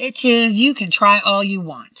 Bitches, you can try all you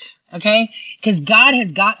want, okay? Because God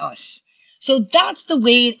has got us. So that's the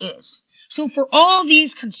way it is. So for all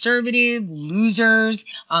these conservative losers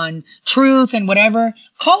on truth and whatever,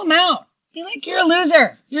 call them out. Be like, you're a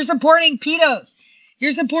loser. You're supporting pedos.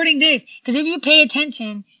 You're supporting this. Because if you pay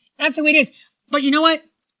attention, that's the way it is. But you know what?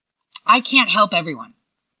 I can't help everyone,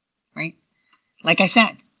 right? Like I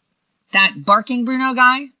said, that barking Bruno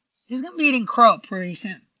guy, he's going to be eating crow pretty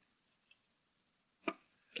soon.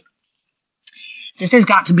 This has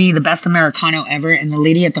got to be the best Americano ever, and the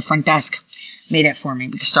lady at the front desk made it for me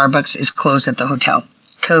because Starbucks is closed at the hotel.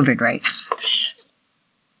 COVID, right?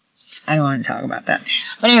 I don't want to talk about that.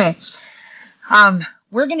 But anyway,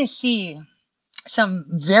 we're going to see some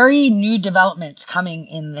very new developments coming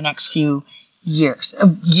in the next few years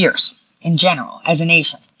in general as a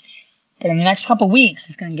nation. But in the next couple of weeks,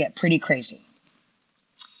 it's going to get pretty crazy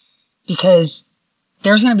because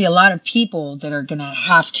there's going to be a lot of people that are going to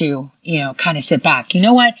have to, kind of sit back. You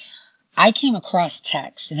know what? I came across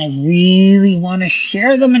texts and I really want to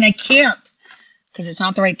share them and I can't because it's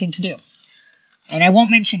not the right thing to do. And I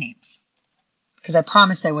won't mention names because I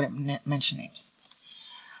promised I wouldn't mention names.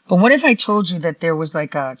 But what if I told you that there was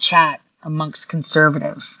like a chat amongst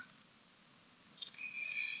conservatives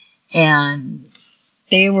and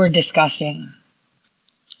they were discussing,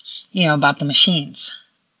 about the machines,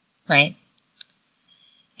 right?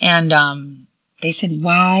 And they said,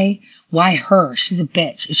 why her? She's a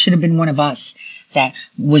bitch. It should have been one of us that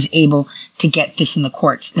was able to get this in the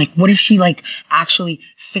courts. Like, what if she actually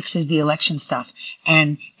fixes the election stuff?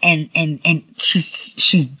 And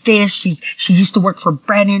she's this. She used to work for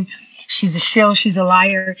Brennan. She's a shill. She's a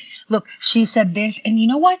liar. Look, she said this. And you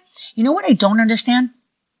know what? You know what I don't understand?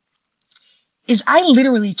 Is I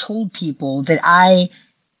literally told people that I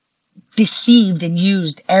deceived and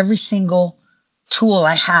used every single tool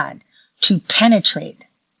I had to penetrate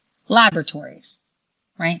laboratories,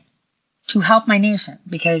 right? To help my nation.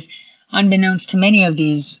 Because unbeknownst to many of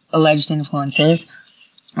these alleged influencers,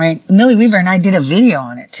 right? Millie Weaver and I did a video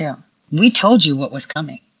on it too. We told you what was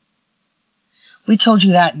coming. We told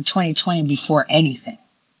you that in 2020 before anything.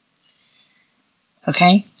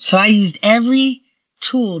 Okay? So I used every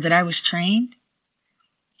tool that I was trained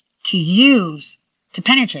to use to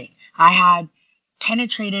penetrate. I had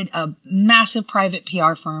penetrated a massive private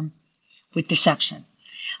PR firm with deception.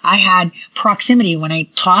 I had proximity when I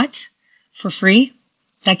taught for free.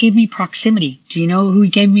 That gave me proximity. Do you know who he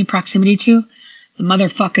gave me proximity to? The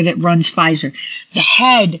motherfucker that runs Pfizer.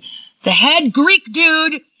 The head Greek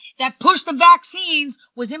dude that pushed the vaccines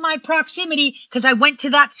was in my proximity because I went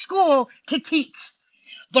to that school to teach.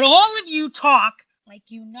 But all of you talk like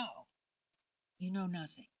you know. You know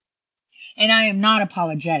nothing. And I am not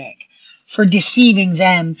apologetic for deceiving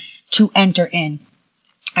them to enter in.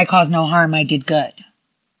 I caused no harm. I did good.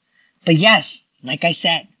 But yes, like I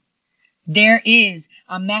said, there is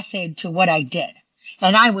a method to what I did.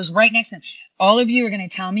 And I was right next to them. All of you are going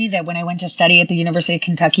to tell me that when I went to study at the University of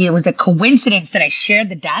Kentucky, it was a coincidence that I shared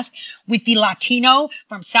the desk with the Latino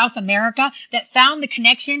from South America that found the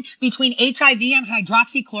connection between HIV and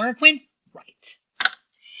hydroxychloroquine. Right.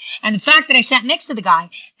 And the fact that I sat next to the guy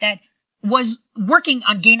that was working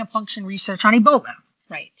on gain-of-function research on Ebola.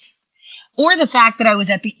 Right. Or the fact that I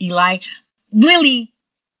was at the Eli Lilly,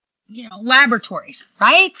 laboratories.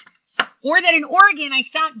 Right. Or that in Oregon, I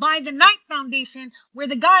sat by the Knight Foundation where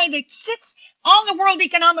the guy that sits on the World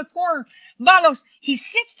Economic Forum, Valos, he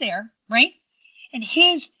sits there, right? And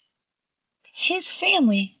his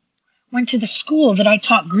family went to the school that I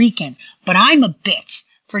taught Greek in. But I'm a bitch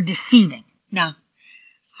for deceiving. Now,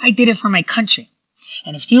 I did it for my country.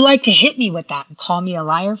 And if you like to hit me with that and call me a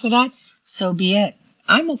liar for that, so be it.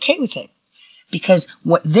 I'm okay with it. Because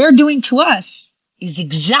what they're doing to us is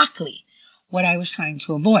exactly what I was trying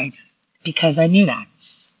to avoid. Because I knew that.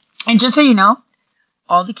 And just so you know,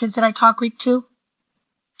 all the kids that I taught Greek to,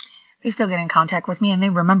 they still get in contact with me and they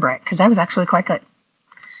remember it because I was actually quite good.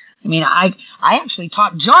 I mean, I actually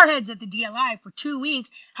taught jarheads at the DLI for 2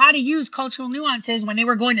 weeks how to use cultural nuances when they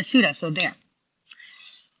were going to suit us. So there.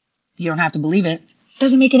 You don't have to believe it.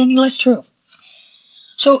 Doesn't make it any less true.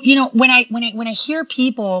 So, when I hear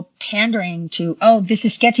people pandering to, oh, this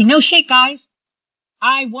is sketchy. No shit, guys.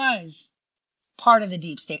 I was part of the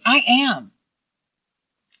deep state. I am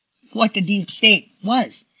what the deep state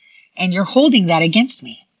was. And you're holding that against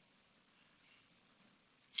me.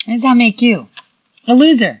 How does that make you? A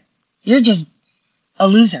loser. You're just a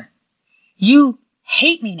loser. You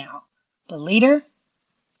hate me now, but later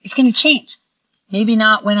it's going to change. Maybe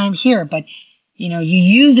not when I'm here, but you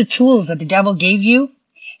use the tools that the devil gave you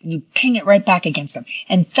and you ping it right back against them.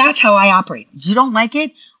 And that's how I operate. You don't like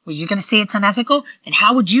it? Well, you're going to say it's unethical? And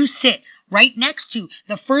how would you sit right next to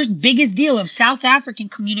the first biggest deal of South African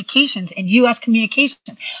communications and U.S.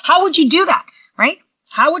 communication? How would you do that, right?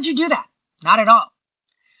 How would you do that? Not at all.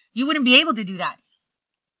 You wouldn't be able to do that.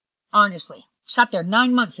 Honestly. Sat there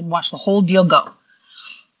 9 months and watched the whole deal go.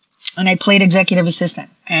 And I played executive assistant.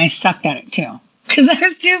 And I sucked at it too. Because I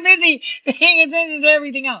was too busy paying attention to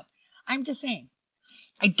everything else. I'm just saying.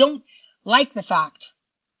 I don't like the fact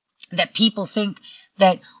that people think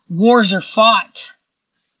that wars are fought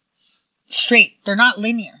straight. They're not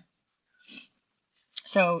linear.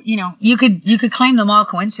 So, you could claim them all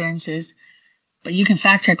coincidences, but you can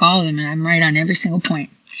fact check all of them and I'm right on every single point.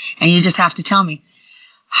 And you just have to tell me,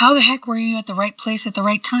 how the heck were you at the right place at the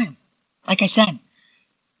right time? Like I said,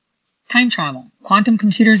 time travel. Quantum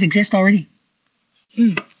computers exist already.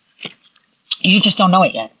 You just don't know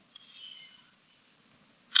it yet.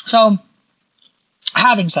 So,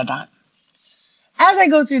 having said that, as I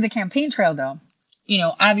go through the campaign trail though,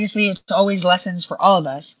 obviously it's always lessons for all of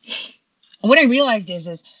us. What I realized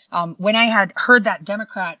is when I had heard that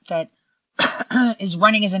Democrat that is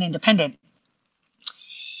running as an independent,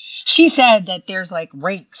 she said that there's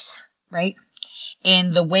ranks, right?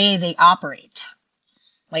 In the way they operate.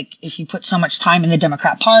 Like if you put so much time in the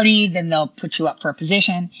Democrat Party, then they'll put you up for a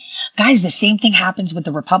position. Guys, the same thing happens with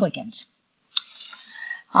the Republicans.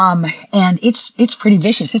 And it's pretty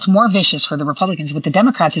vicious. It's more vicious for the Republicans. With the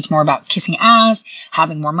Democrats, it's more about kissing ass,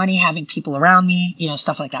 having more money, having people around me,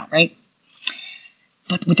 stuff like that, right?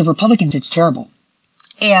 But with the Republicans, it's terrible.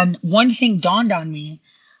 And one thing dawned on me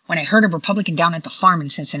when I heard a Republican down at the farm in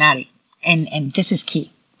Cincinnati, and this is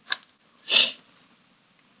key.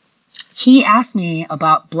 He asked me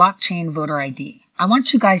about blockchain voter ID. I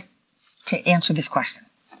want you guys to answer this question.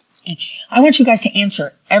 I want you guys to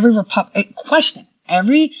answer every question.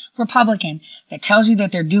 Every Republican that tells you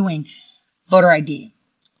that they're doing voter ID,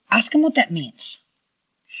 ask them what that means.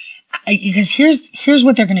 Because here's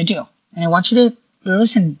what they're going to do. And I want you to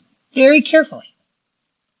listen very carefully.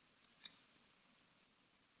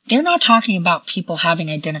 They're not talking about people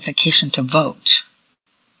having identification to vote.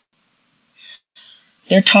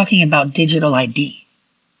 They're talking about digital ID.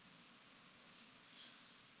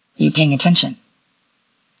 Are you paying attention?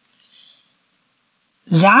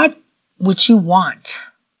 That which you want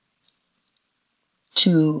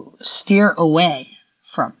to steer away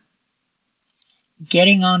from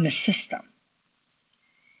getting on the system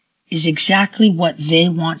is exactly what they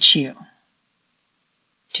want you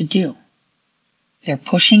to do. They're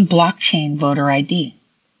pushing blockchain voter ID.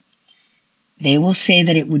 They will say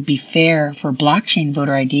that it would be fair for blockchain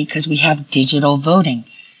voter ID because we have digital voting.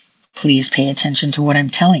 Please pay attention to what I'm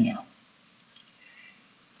telling you.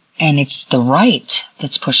 And it's the right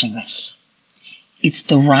that's pushing this. It's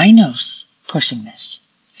the rhinos pushing this.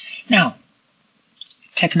 Now,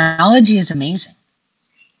 technology is amazing.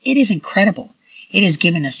 It is incredible. It has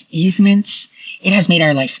given us easements. It has made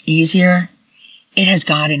our life easier. It has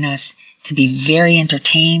gotten us to be very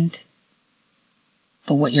entertained.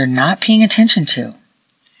 But what you're not paying attention to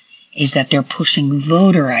is that they're pushing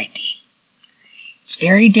voter ID. It's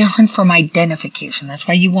very different from identification. That's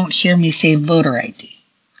why you won't hear me say voter ID.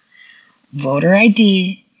 Voter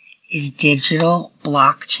ID is digital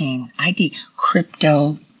blockchain ID,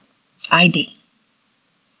 crypto ID.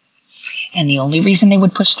 And the only reason they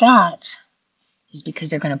would push that is because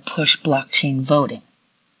they're going to push blockchain voting.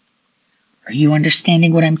 Are you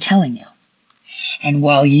understanding what I'm telling you? And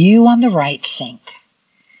while you on the right think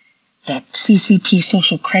that CCP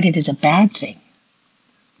social credit is a bad thing,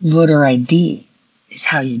 voter ID is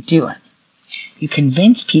how you do it. You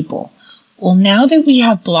convince people, well, now that we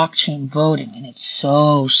have blockchain voting and it's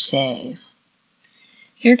so safe,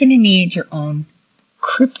 you're going to need your own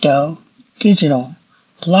crypto, digital,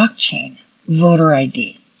 blockchain voter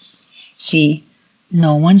ID. See,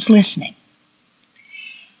 no one's listening.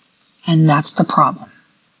 And that's the problem.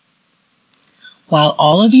 While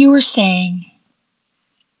all of you are saying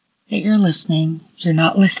that you're listening, you're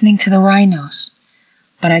not listening to the rhinos.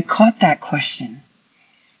 But I caught that question.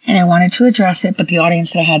 And I wanted to address it, but the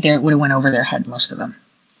audience that I had there, it would have went over their head, most of them.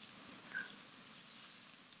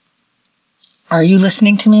 Are you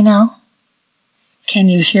listening to me now? Can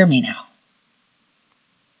you hear me now?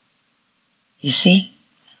 You see,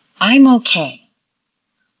 I'm okay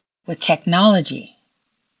with technology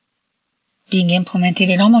being implemented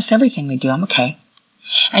in almost everything we do. I'm okay.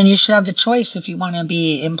 And you should have the choice if you want to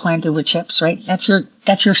be implanted with chips, right? That's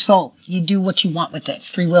your soul. You do what you want with it,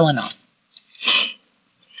 free will and all.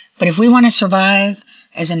 But if we want to survive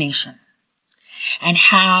as a nation and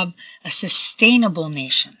have a sustainable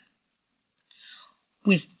nation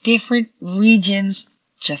with different regions,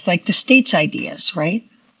 just like the states' ideas, right?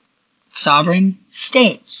 Sovereign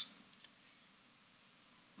states.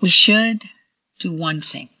 We should do one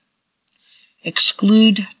thing.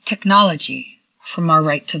 Exclude technology from our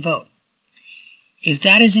right to vote. If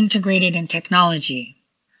that is integrated in technology,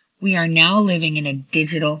 we are now living in a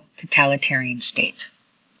digital totalitarian state.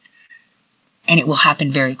 And it will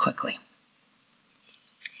happen very quickly.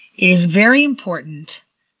 It is very important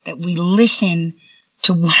that we listen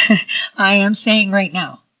to what I am saying right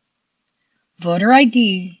now. Voter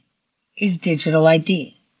ID is digital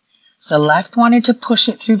ID. The left wanted to push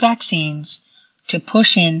it through vaccines to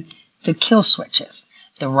push in the kill switches.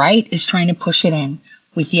 The right is trying to push it in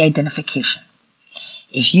with the identification.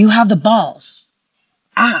 If you have the balls,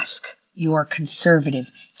 ask your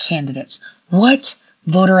conservative candidates what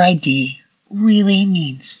voter ID really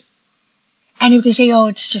means. And if they say, oh,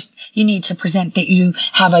 it's just you need to present that you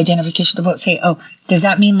have identification to vote, say, oh, does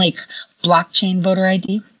that mean like blockchain voter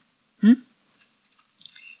ID?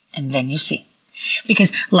 And then you see.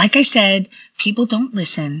 Because like I said, people don't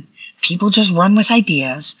listen. People just run with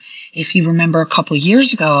ideas. If you remember a couple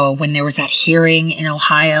years ago when there was that hearing in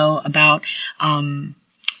Ohio about the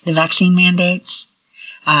vaccine mandates,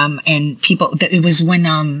 and people, it was when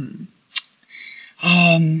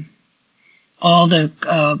all the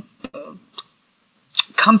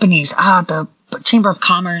companies, the Chamber of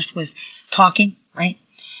Commerce was talking, right?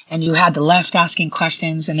 And you had the left asking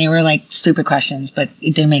questions, and they were like stupid questions, but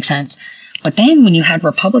it didn't make sense. But then when you had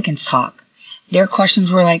Republicans talk, their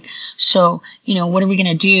questions were like, so, what are we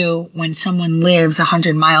going to do when someone lives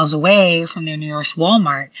 100 miles away from their nearest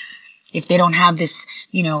Walmart? If they don't have this,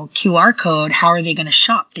 QR code, how are they going to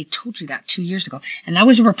shop? They told you that 2 years ago. And that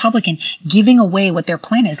was a Republican giving away what their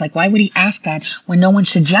plan is. Like, why would he ask that when no one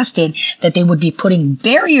suggested that they would be putting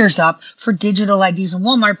barriers up for digital IDs in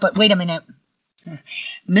Walmart? But wait a minute.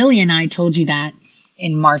 Millie and I told you that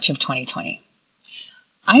in March of 2020.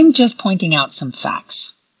 I'm just pointing out some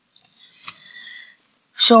facts.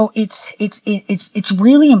 So it's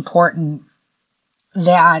really important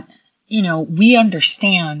that, we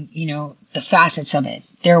understand, the facets of it.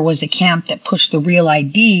 There was a camp that pushed the real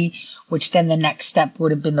ID, which then the next step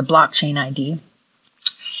would have been the blockchain ID.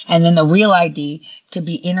 And then the real ID to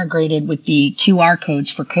be integrated with the QR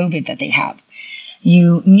codes for COVID that they have.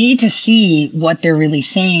 You need to see what they're really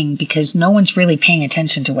saying because no one's really paying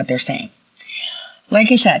attention to what they're saying.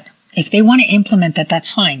 Like I said, if they want to implement that,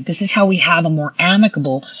 that's fine. This is how we have a more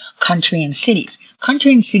amicable country and cities.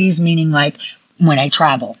 Country and cities meaning like when I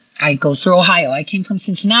travel, I go through Ohio. I came from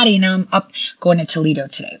Cincinnati and now I'm up going to Toledo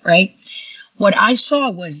today, right? What I saw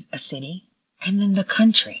was a city and then the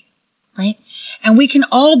country, right? And we can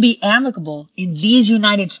all be amicable in these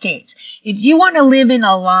United States. If you want to live in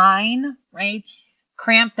a line, right?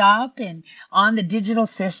 Cramped up and on the digital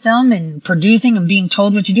system and producing and being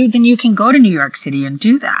told what to do, then you can go to New York City and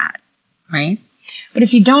do that, right? But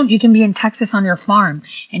if you don't, you can be in Texas on your farm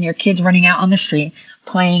and your kids running out on the street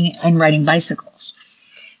playing and riding bicycles.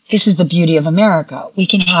 This is the beauty of America. We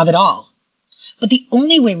can have it all. But the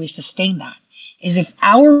only way we sustain that is if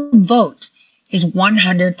our vote is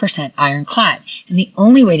 100% ironclad. And the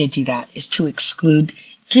only way to do that is to exclude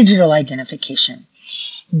digital identification.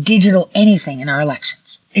 Digital anything in our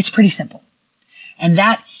elections. It's pretty simple. And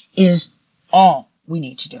that is all we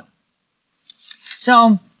need to do.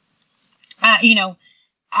 So, I've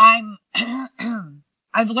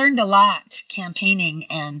learned a lot campaigning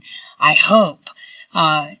and I hope,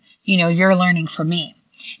 you're learning from me.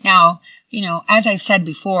 Now, as I've said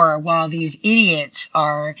before, while these idiots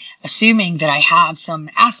are assuming that I have some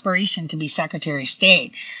aspiration to be Secretary of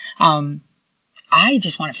State, I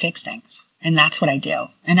just want to fix things. And that's what I do.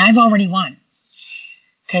 And I've already won.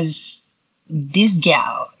 Because this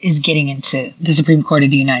gal is getting into the Supreme Court of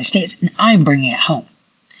the United States, and I'm bringing it home.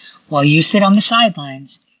 While you sit on the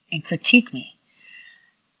sidelines and critique me.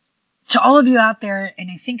 To all of you out there, and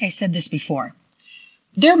I think I said this before,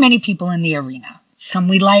 there are many people in the arena. Some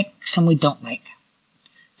we like, some we don't like.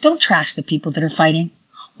 Don't trash the people that are fighting.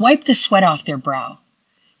 Wipe the sweat off their brow.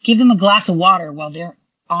 Give them a glass of water while they're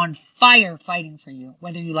on fire fighting for you,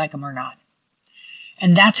 whether you like them or not.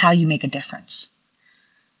 And that's how you make a difference.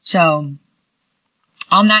 So,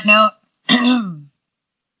 on that note, I'm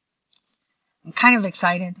kind of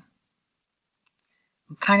excited.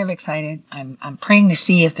 I'm praying to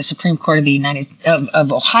see if the Supreme Court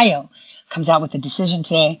of Ohio comes out with a decision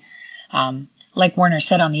today. Like Warner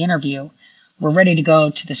said on the interview, we're ready to go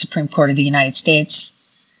to the Supreme Court of the United States.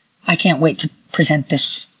 I can't wait to present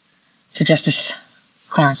this to Justice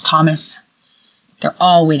Clarence Thomas. They're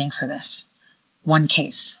all waiting for this. One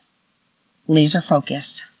case. Laser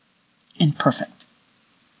focused and perfect.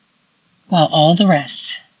 While all the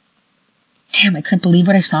rest, damn, I couldn't believe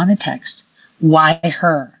what I saw in the text. Why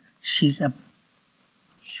her?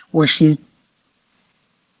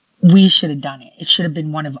 We should have done it. It should have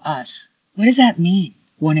been one of us. What does that mean?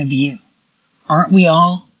 One of you. Aren't we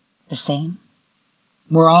all the same?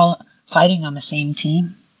 We're all fighting on the same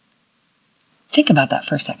team. Think about that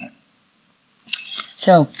for a second.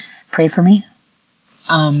 So pray for me.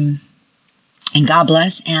 And God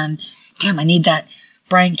bless. And damn, I need that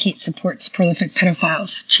Brian Keats supports prolific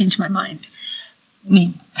pedophiles. Change my mind.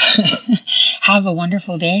 Have a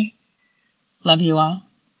wonderful day. Love you all.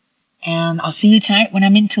 And I'll see you tonight when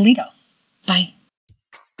I'm in Toledo. Bye.